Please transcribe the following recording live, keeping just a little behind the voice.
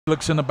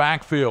Looks in the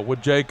backfield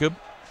with Jacob.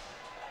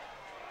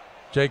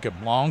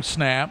 Jacob, long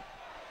snap.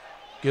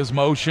 Gives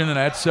motion, and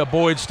that's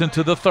Boydston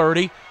to the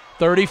 30.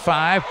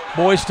 35,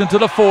 Boydston to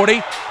the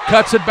 40.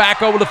 Cuts it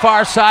back over the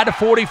far side to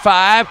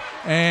 45.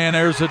 And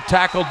there's a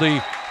tackle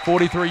the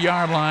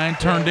 43-yard line,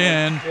 turned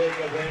in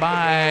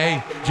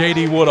by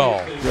J.D.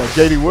 Woodall. Yeah,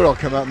 J.D. Woodall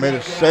come out and made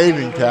a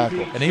saving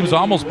tackle. And he was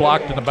almost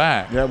blocked in the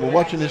back. Yeah, we're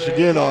watching this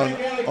again on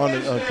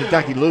the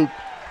Kentucky Loop.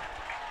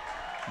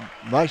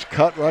 Nice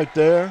cut right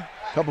there.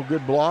 Couple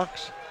good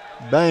blocks.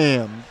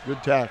 Bam,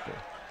 good tackle.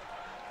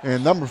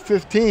 And number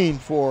 15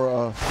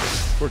 for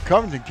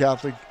Covington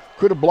Catholic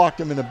could have blocked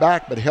him in the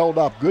back, but held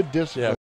up good distance. Yeah.